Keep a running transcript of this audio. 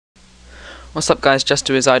What's up guys, Just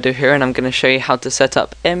Do As I Do here, and I'm going to show you how to set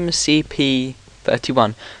up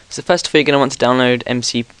MCP3.1. So first of all, you're going to want to download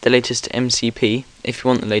the latest MCP. If you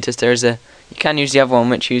want the latest, you can use the other one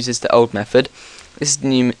which uses the old method. This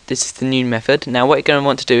is the new method. Now what you're going to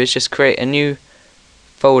want to do is just create a new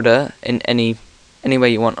folder in any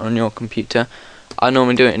way you want on your computer. I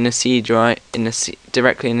normally do it in a C drive,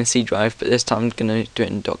 directly in the C drive, but this time I'm going to do it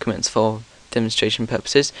in documents for demonstration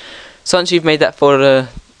purposes. So once you've made that folder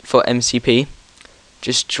for MCP,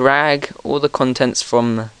 just drag all the contents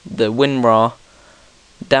from the WinRAR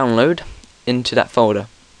download into that folder.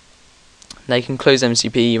 Now you can close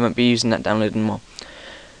MCP, you won't be using that download anymore.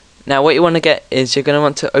 Now what you want to get is you're going to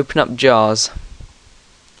want to open up jars.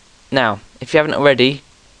 Now if you haven't already,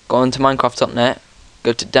 go on to Minecraft.net,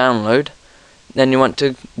 go to download, then you want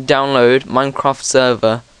to download Minecraft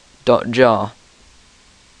server.jar.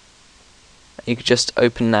 You could just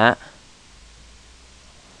open that.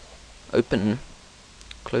 Open,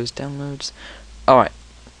 close downloads. Alright,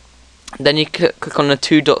 then you click on the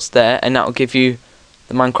two dots there, and that will give you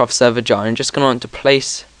the Minecraft server jar. And you're just going to want to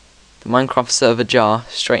place the Minecraft server jar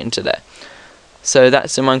straight into there. So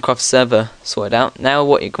that's the Minecraft server sorted out. Now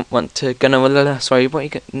what you want to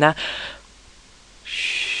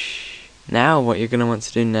Now what you're gonna want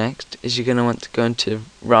to do next is you're gonna want to go into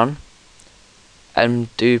run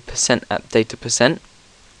and do %appdata%.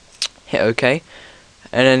 Hit OK.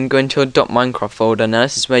 And then go into your .minecraft folder. Now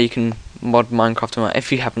this is where you can mod Minecraft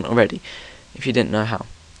if you haven't already, if you didn't know how.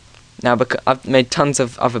 Now because I've made tons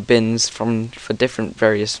of other bins for different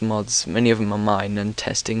various mods, many of them are mine and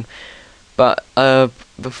testing. But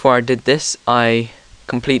before I did this, I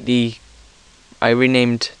renamed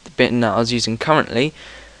the bin that I was using currently,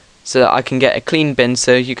 so that I can get a clean bin.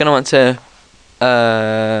 So you're gonna want to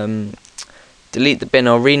delete the bin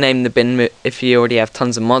or rename the bin if you already have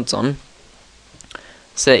tons of mods on,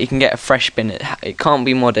 so that you can get a fresh bin. It can't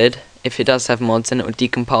be modded. If it does have mods, then it will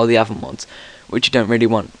decompile the other mods, which you don't really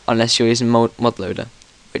want unless you're using mod loader,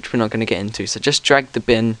 which we're not going to get into. So just drag the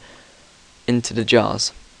bin into the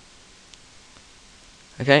jars.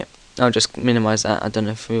 Okay, I'll just minimize that. I don't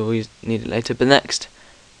know if we'll need it later. But next,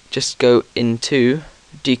 just go into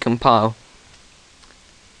decompile,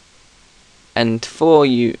 and for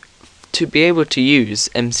you to be able to use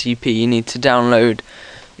MCP, you need to download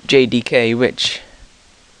JDK, which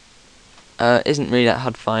isn't really that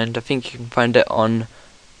hard to find. I think you can find it on,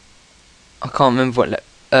 I can't remember what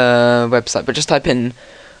website, but just type in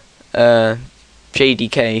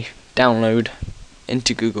JDK download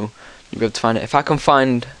into Google. You'll be able to find it. If I can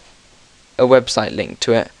find a website link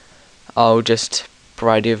to it, I'll just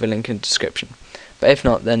provide you with a link in the description. But if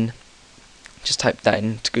not, then just type that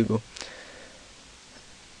into Google.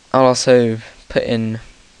 I'll also put in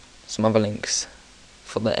some other links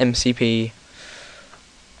for the MCP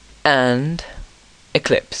and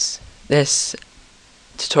Eclipse. This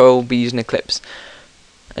tutorial will be using Eclipse,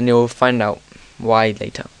 and you'll find out why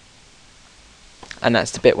later. And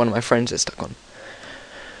that's the bit one of my friends is stuck on,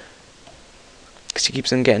 because he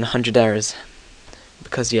keeps on getting 100 errors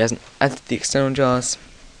because he hasn't added the external jars.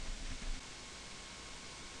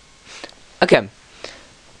 Okay,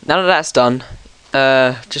 now that that's done,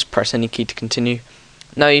 just press any key to continue.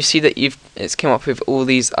 Now you see that it's come up with all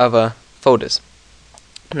these other folders.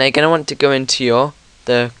 Now you're going to want to go into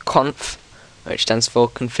the conf, which stands for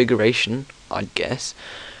configuration, I'd guess.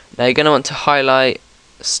 Now you're going to want to highlight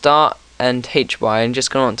start and HY, and just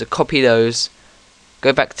going to want to copy those,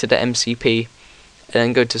 go back to the MCP, and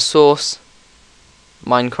then go to source,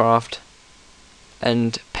 Minecraft,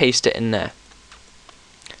 and paste it in there.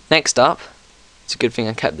 Next up, it's a good thing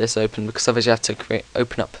I kept this open, because otherwise you have to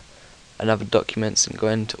open up another documents and go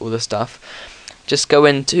into all the stuff. Just go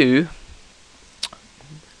into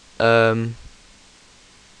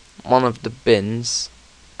one of the bins.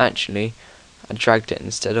 Actually, I dragged it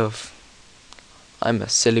instead of, I'm a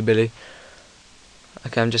silly Billy.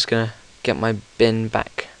 Okay, I'm just gonna get my bin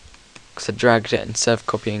back because I dragged it instead of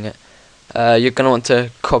copying it. You're gonna want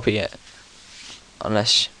to copy it,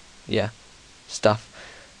 unless, yeah, stuff.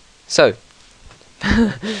 So,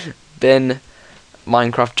 bin,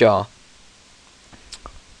 Minecraft jar,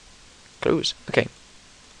 close. Okay.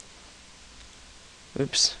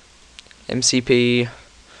 Oops. MCP,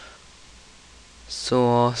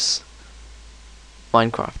 source,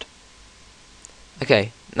 Minecraft.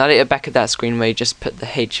 Okay, now that you're back at that screen where you just put the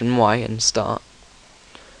H and Y and start,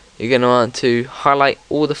 you're going to want to highlight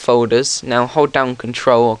all the folders. Now hold down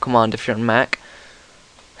Control or Command if you're on Mac.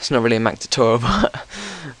 It's not really a Mac tutorial, but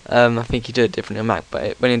I think you do it differently on Mac,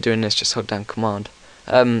 but when you're doing this, just hold down Command.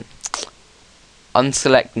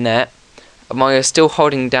 Unselect Net. While you're still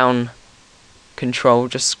holding down Control,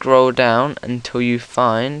 just scroll down until you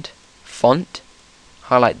find font,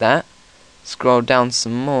 highlight that, scroll down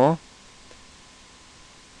some more,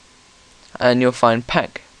 and you'll find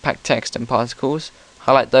pack text and particles,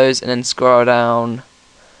 highlight those, and then scroll down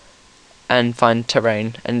and find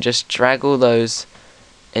terrain, and just drag all those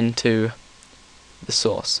into the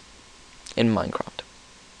source in Minecraft.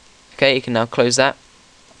 Okay, you can now close that,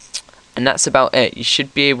 and that's about it. You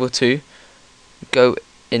should be able to go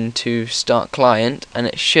into Start Client, and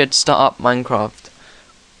it should start up Minecraft.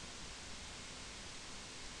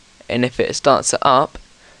 And if it starts it up,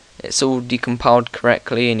 it's all decompiled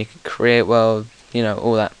correctly, and you can create, well, you know,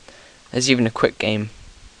 all that. There's even a quick game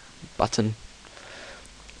button.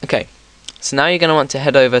 Okay, so now you're going to want to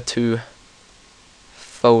head over to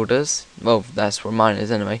folders. Well, that's where mine is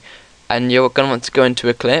anyway. And you're going to want to go into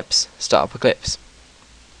Eclipse, start up Eclipse.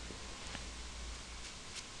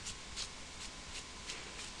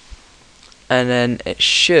 And then it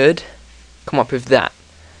should come up with that,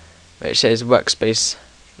 where it says workspace,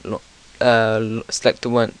 select the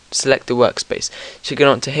workspace. So you're going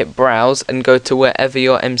to want to hit browse and go to wherever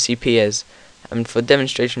your MCP is. And for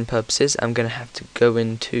demonstration purposes, I'm going to have to go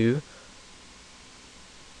into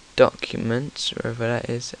documents, wherever that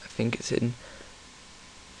is. I think it's in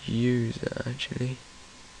user actually.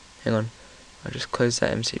 Hang on, I'll just close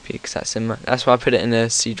that MCP because that's why I put it in a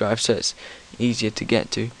C drive, so it's easier to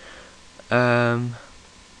get to.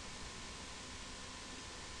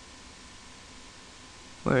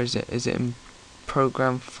 Where is it? Is it in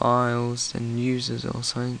program files and users or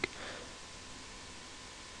something?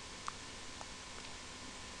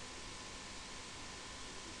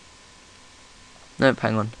 Nope,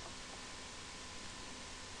 hang on.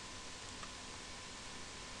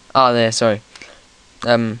 Ah, there, sorry.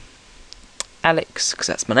 Alex, because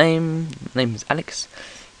that's my name. My name is Alex.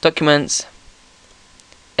 Documents,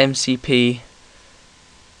 MCP,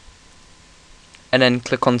 and then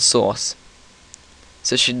click on source.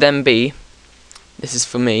 So it should then be, this is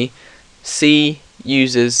for me, C,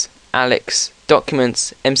 users, Alex,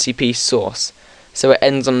 documents, MCP, source. So it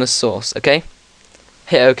ends on the source, okay?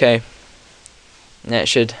 Hit OK. Now it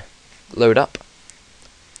should load up.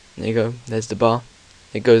 There you go, there's the bar.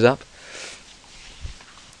 It goes up.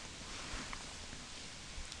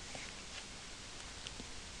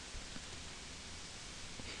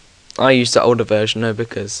 I use the older version though,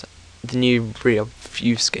 because the new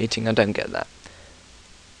reobfuscating, I don't get that.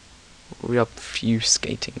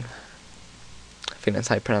 Reobfuscating. I think that's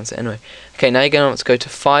how you pronounce it anyway. Okay, now you're going to want to go to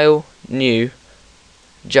File, New,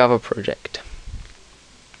 Java Project.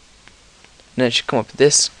 And it should come up with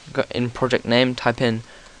this. In project name, type in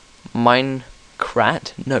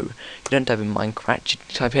Minecraft. No, you don't type in Minecraft, you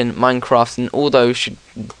type in Minecraft, and all those should...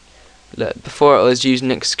 Look, before it was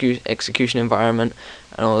using execution environment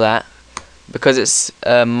and all that. Because it's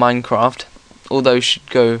Minecraft, all those should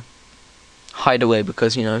go hide away,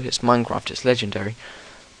 because you know it's Minecraft, it's legendary.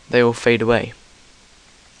 They all fade away.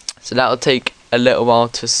 So that'll take a little while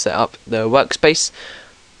to set up the workspace.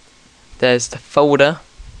 There's the folder.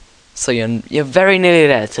 So you're very nearly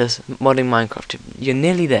there to modding Minecraft. You're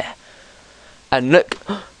nearly there. And look,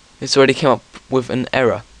 it's already came up with an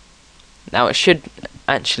error. Now it should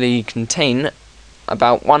actually contain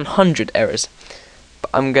about 100 errors.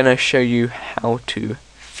 But I'm going to show you how to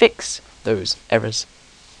fix those errors.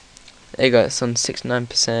 There you go, it's on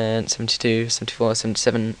 69%, 72, 74,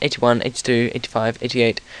 77, 81, 82, 85,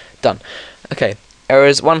 88, done. Okay,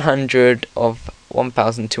 errors 100 of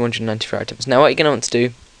 1,293 items. Now what you're going to want to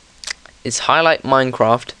do is highlight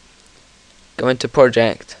Minecraft, go into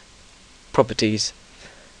Project, Properties.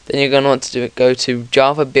 Then you're going to want to go to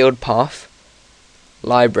Java Build Path,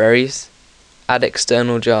 Libraries, Add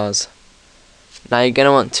External Jars. Now you're going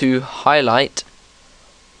to want to highlight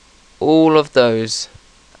all of those.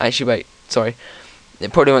 Actually, wait, sorry.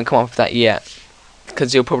 It probably won't come up with that yet,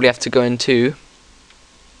 because you'll probably have to go into...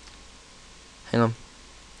 Hang on.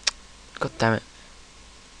 God damn it.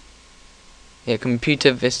 Yeah,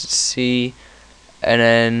 Computer, Vista C, and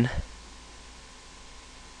then...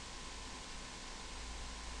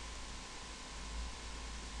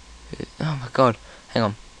 Oh my god, hang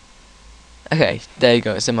on. Okay, there you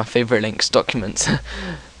go, it's in my favourite links, documents.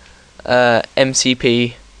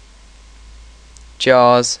 MCP,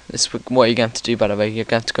 jars, this is what you're going to have to do by the way, you're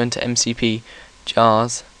going to have to go into MCP,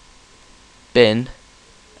 jars, bin,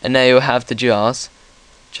 and there you'll have the jars.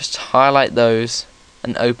 Just highlight those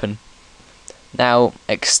and open. Now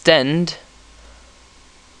extend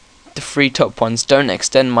the 3 top ones, don't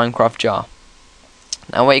extend Minecraft jar.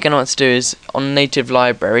 Now what you're going to want to do is on native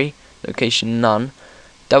library, location none,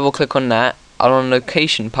 double click on that, and on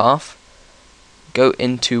location path, go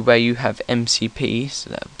into where you have MCP, so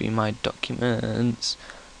that would be my documents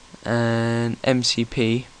and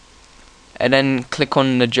MCP, and then click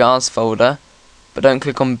on the jars folder, but don't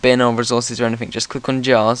click on bin or resources or anything, just click on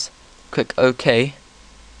jars, click OK,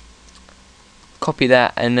 copy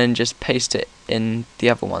that and then just paste it in the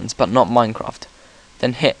other ones, but not Minecraft.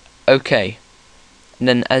 Then hit OK, and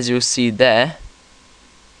then as you'll see there,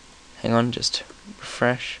 hang on, just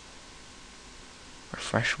refresh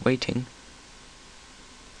waiting.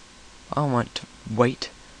 I might wait.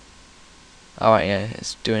 Alright, yeah,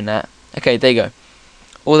 it's doing that. Okay, there you go.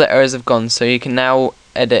 All the errors have gone, so you can now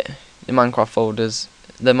edit the Minecraft folders,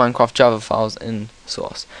 the Minecraft Java files in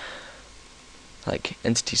source, like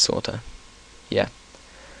entity sorter. Yeah.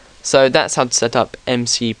 So that's how to set up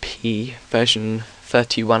MCP version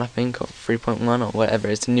 31, I think, or 3.1 or whatever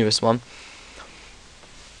is the newest one.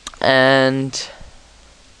 And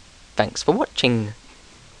thanks for watching.